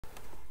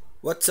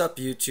What's up,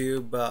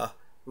 YouTube?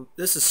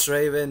 This is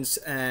Ravens,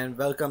 and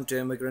welcome to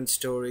Immigrant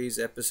Stories,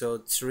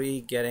 Episode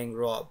 3 Getting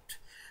Robbed.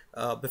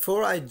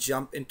 Before I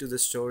jump into the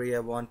story, I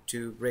want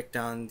to break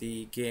down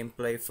the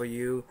gameplay for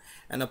you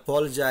and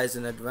apologize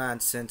in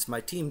advance since my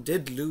team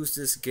did lose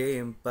this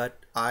game, but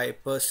I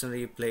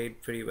personally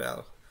played pretty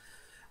well.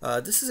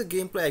 This is a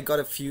gameplay I got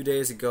a few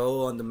days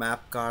ago on the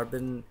map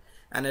Carbon,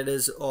 and it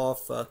is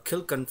of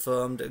kill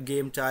confirmed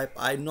game type.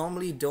 I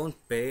normally don't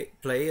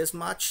play as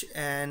much,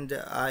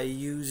 and I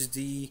use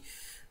the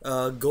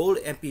gold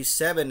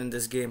Mp7 in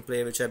this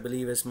gameplay, which I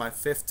believe is my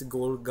fifth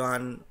gold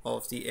gun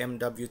of the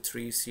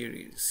MW3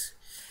 series.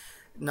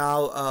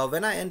 Now,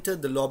 when I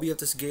entered the lobby of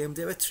this game,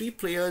 there were three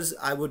players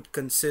I would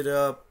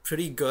consider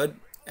pretty good,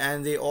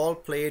 and they all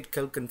played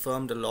kill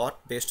confirmed a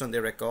lot based on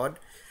their record.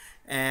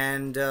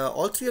 And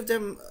all three of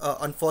them,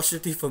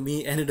 unfortunately for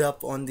me, ended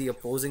up on the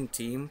opposing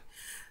team.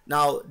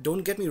 Now,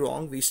 don't get me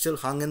wrong, we still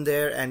hung in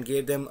there and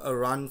gave them a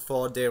run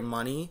for their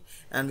money,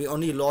 and we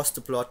only lost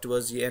the plot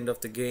towards the end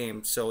of the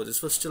game, so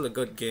this was still a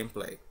good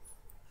gameplay.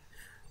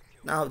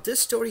 Now, this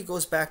story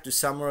goes back to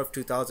summer of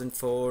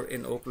 2004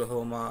 in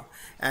Oklahoma,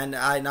 and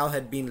I now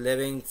had been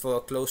living for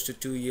close to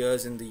 2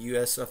 years in the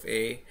US of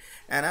A,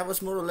 and I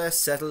was more or less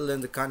settled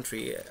in the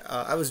country.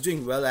 I was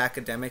doing well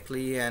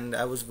academically, and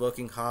I was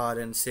working hard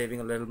and saving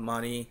a little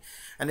money.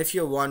 And if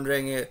you're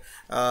wondering,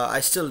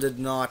 I still did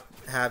not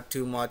have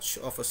too much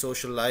of a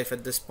social life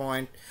at this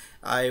point.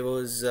 I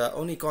was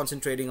only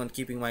concentrating on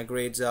keeping my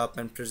grades up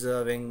and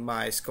preserving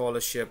my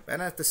scholarship,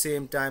 and at the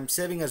same time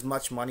saving as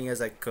much money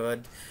as I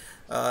could.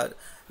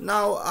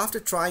 Now, after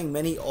trying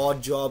many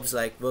odd jobs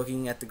like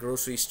working at the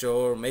grocery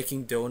store,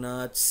 making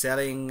donuts,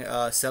 selling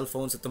cell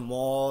phones at the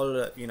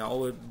mall,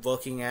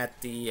 working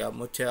at the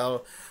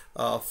motel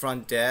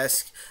front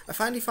desk, I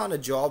finally found a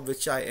job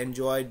which I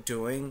enjoyed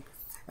doing,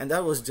 and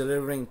that was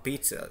delivering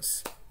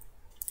pizzas.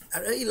 I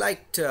really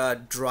liked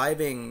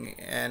driving,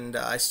 and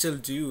I still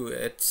do.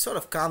 It sort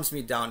of calms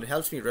me down, it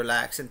helps me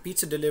relax, and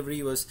pizza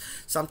delivery was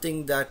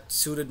something that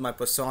suited my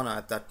persona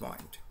at that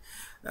point.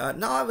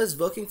 Now I was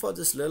working for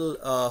this little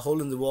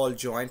hole-in-the-wall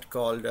joint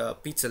called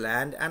Pizza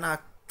Land, and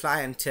our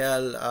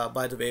clientele,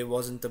 by the way,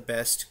 wasn't the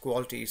best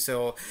quality,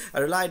 so I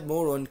relied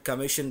more on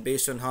commission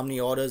based on how many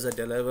orders I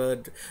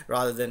delivered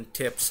rather than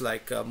tips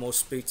like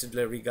most pizza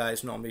delivery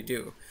guys normally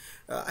do.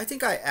 I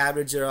think I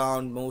average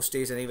around most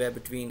days anywhere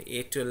between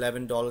 $8 to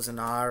 $11 an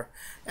hour,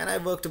 and I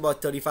worked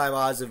about 35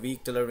 hours a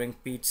week delivering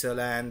Pizza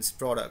Land's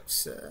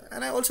products.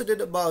 And I also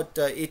did about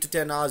 8 to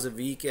 10 hours a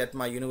week at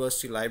my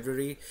university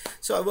library,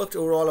 so I worked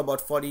overall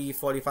about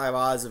 45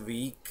 hours a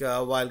week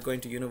while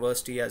going to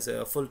university as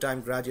a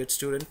full-time graduate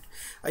student.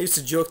 I used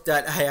to joke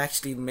that I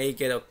actually may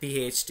get a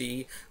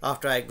PhD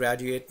after I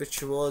graduate,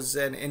 which was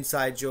an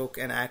inside joke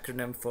and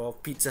acronym for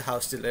Pizza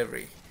House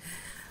Delivery.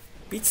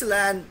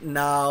 Pizzaland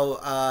now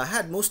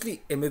had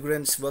mostly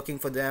immigrants working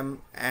for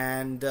them,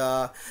 and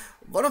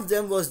one of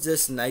them was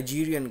this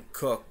Nigerian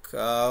cook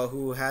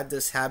who had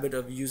this habit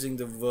of using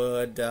the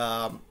word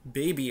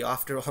baby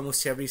after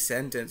almost every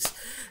sentence,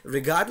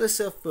 regardless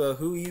of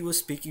who he was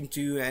speaking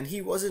to, and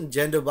he wasn't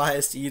gender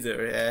biased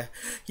either.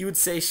 He would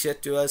say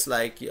shit to us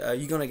like,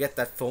 you gonna get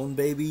that phone,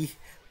 baby?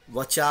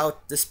 Watch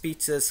out, this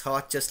pizza's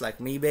hot just like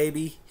me,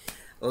 baby.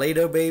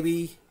 Later,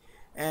 baby.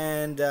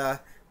 And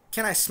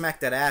can I smack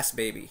that ass,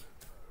 baby?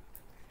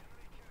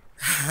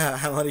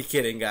 I'm only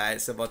kidding,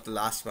 guys, about the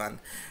last one.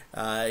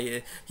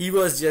 He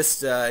was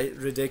just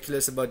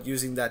ridiculous about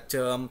using that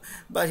term,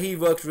 but he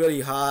worked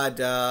really hard,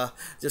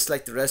 just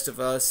like the rest of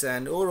us,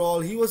 and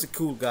overall he was a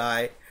cool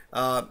guy.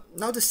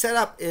 Now the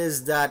setup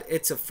is that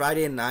it's a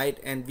Friday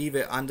night and we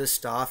were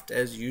understaffed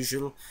as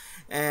usual,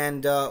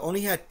 and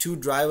only had two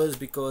drivers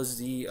because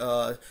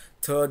the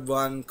third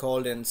one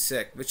called in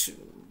sick, which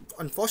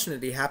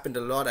unfortunately happened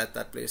a lot at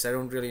that place. I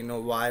don't really know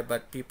why,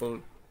 but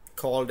people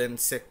called in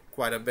sick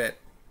quite a bit.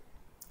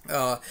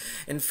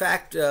 In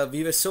fact,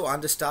 we were so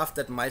understaffed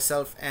that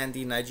myself and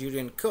the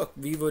Nigerian cook,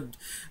 we would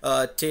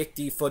take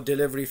the for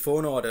delivery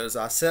phone orders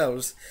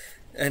ourselves,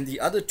 and the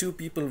other two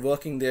people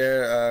working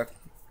there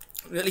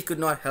really could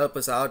not help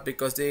us out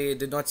because they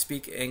did not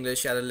speak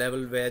English at a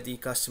level where the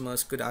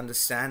customers could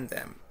understand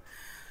them.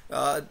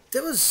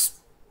 There was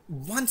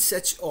one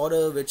such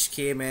order which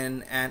came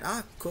in, and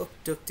our cook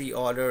took the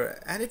order,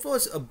 and it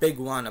was a big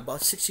one, about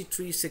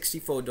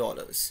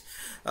 $64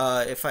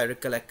 if I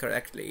recollect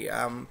correctly,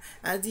 and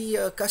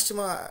the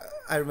customer,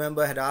 I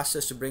remember, had asked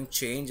us to bring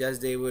change as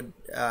they would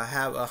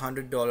have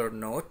 $100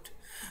 note.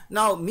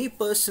 Now, me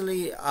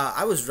personally,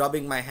 I was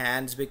rubbing my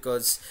hands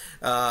because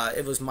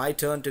it was my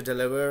turn to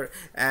deliver,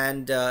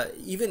 and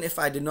even if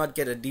I did not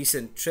get a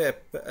decent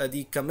tip,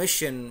 the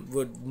commission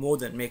would more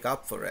than make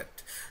up for it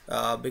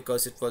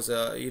because it was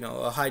a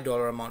high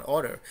dollar amount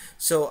order.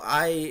 So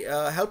I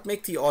helped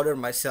make the order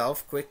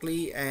myself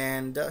quickly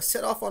and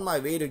set off on my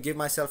way to give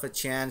myself a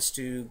chance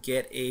to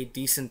get a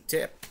decent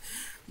tip.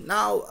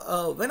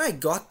 Now, when I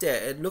got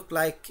there, it looked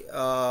like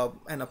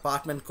an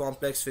apartment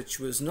complex which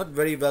was not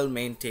very well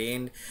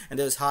maintained, and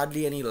there was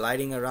hardly any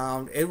lighting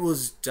around. It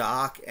was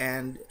dark,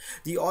 and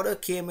the order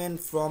came in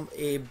from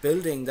a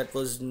building that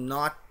was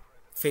not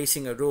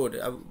facing a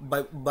road.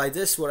 By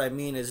this, what I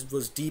mean is it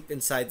was deep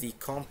inside the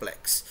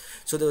complex,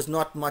 so there was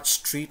not much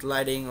street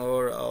lighting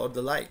or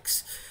the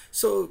likes.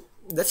 So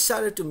that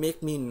started to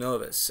make me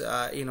nervous.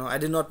 I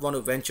did not want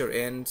to venture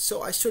in,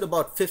 so I stood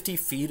about 50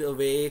 feet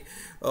away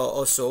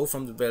or so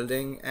from the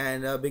building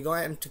and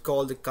began to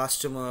call the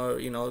customer,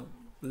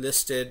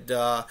 listed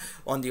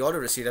on the order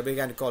receipt. I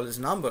began to call his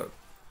number.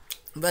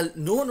 Well,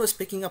 no one was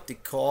picking up the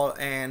call,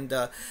 and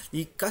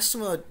the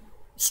customer,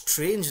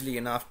 strangely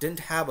enough,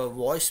 didn't have a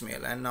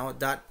voicemail, and now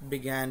that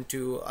began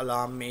to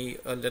alarm me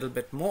a little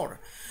bit more.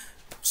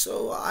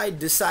 So I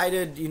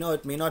decided,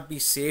 it may not be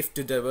safe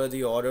to deliver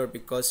the order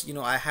because,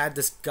 I had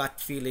this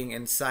gut feeling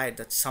inside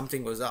that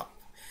something was up.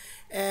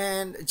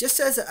 And just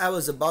as I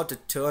was about to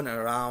turn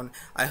around,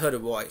 I heard a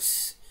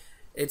voice.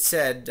 It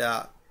said,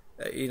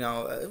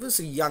 it was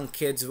a young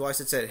kid's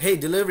voice. It said, "Hey,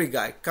 delivery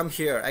guy, come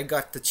here. I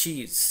got the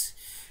cheese."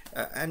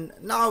 And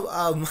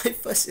now my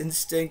first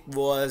instinct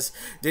was,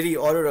 did he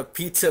order a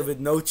pizza with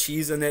no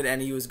cheese on it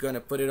and he was going to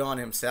put it on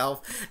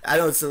himself? I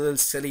know it's a little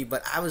silly,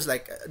 but I was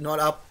like not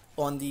up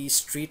on the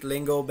street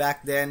lingo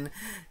back then.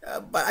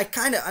 But I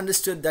kind of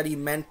understood that he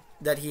meant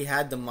that he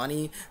had the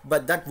money,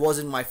 but that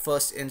wasn't my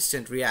first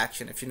instant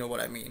reaction, if you know what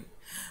I mean.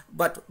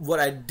 But what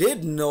I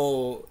did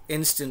know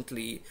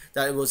instantly,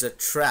 that it was a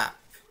trap.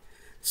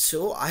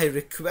 So I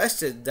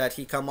requested that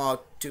he come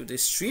out to the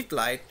street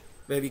light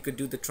where we could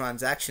do the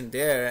transaction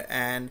there,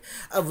 and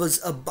I was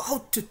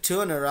about to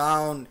turn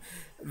around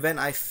when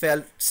I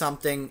felt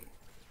something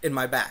in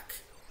my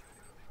back.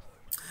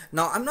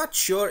 Now I'm not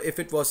sure if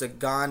it was a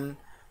gun,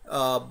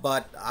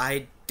 but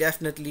I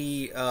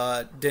definitely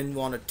didn't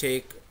want to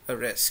take a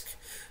risk.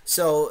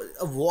 So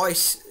a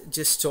voice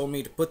just told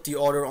me to put the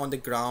order on the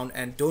ground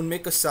and don't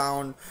make a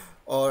sound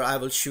or I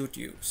will shoot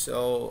you.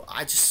 So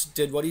I just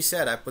did what he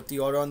said. I put the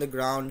order on the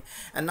ground,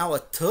 and now a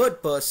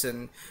third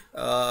person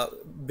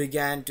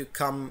began to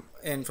come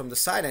in from the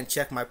side and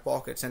check my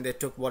pockets, and they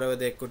took whatever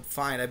they could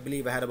find. I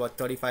believe I had about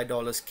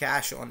 $35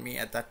 cash on me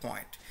at that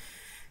point.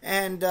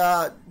 And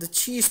the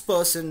cheese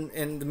person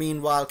in the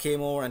meanwhile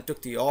came over and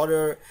took the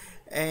order,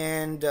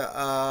 and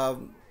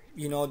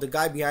the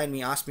guy behind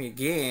me asked me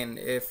again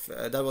if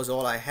that was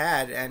all I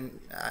had,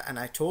 and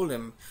I told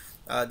him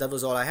that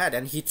was all I had,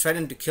 and he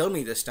threatened to kill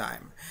me this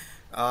time.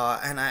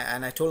 And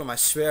I told him, I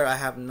swear I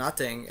have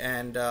nothing,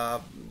 and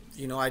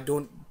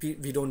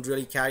we don't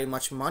really carry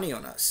much money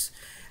on us.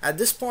 At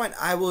this point,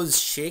 I was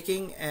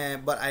shaking,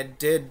 but I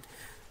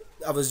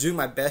was doing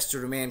my best to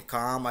remain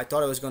calm. I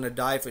thought I was going to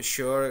die for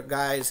sure,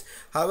 guys.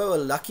 However,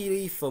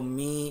 luckily for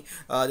me,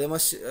 they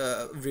must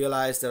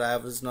realize that I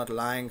was not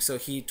lying. So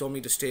he told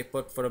me to stay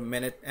put for a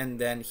minute, and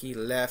then he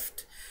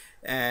left.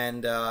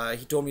 And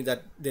he told me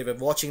that they were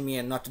watching me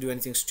and not to do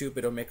anything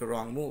stupid or make a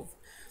wrong move.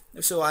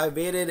 So I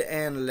waited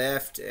and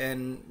left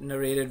and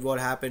narrated what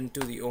happened to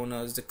the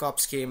owners. The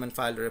cops came and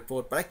filed a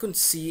report, but I couldn't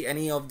see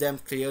any of them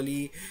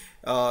clearly,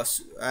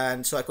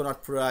 and so I could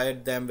not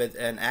provide them with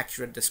an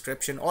accurate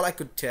description. All I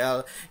could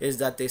tell is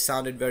that they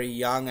sounded very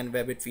young and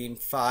were between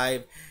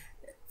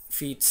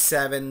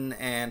 5'7"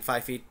 and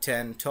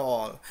 5'10"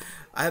 tall.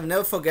 I have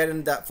never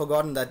forgotten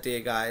that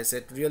day, guys.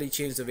 It really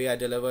changed the way I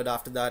delivered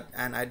after that,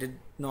 and I did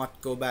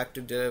not go back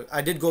to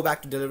I did go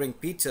back to delivering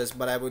pizzas,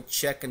 but I would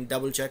check and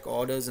double check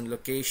orders and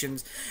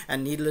locations,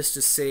 and needless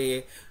to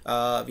say,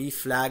 we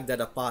flagged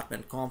that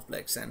apartment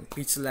complex, and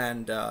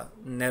Pizzaland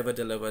never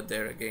delivered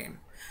there again.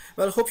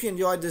 Well, hope you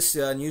enjoyed this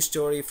news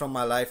story from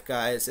my life,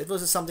 guys. It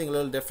was something a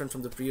little different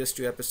from the previous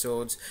two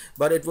episodes,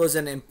 but it was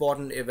an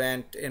important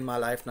event in my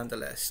life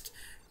nonetheless.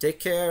 Take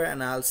care,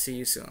 and I'll see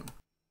you soon.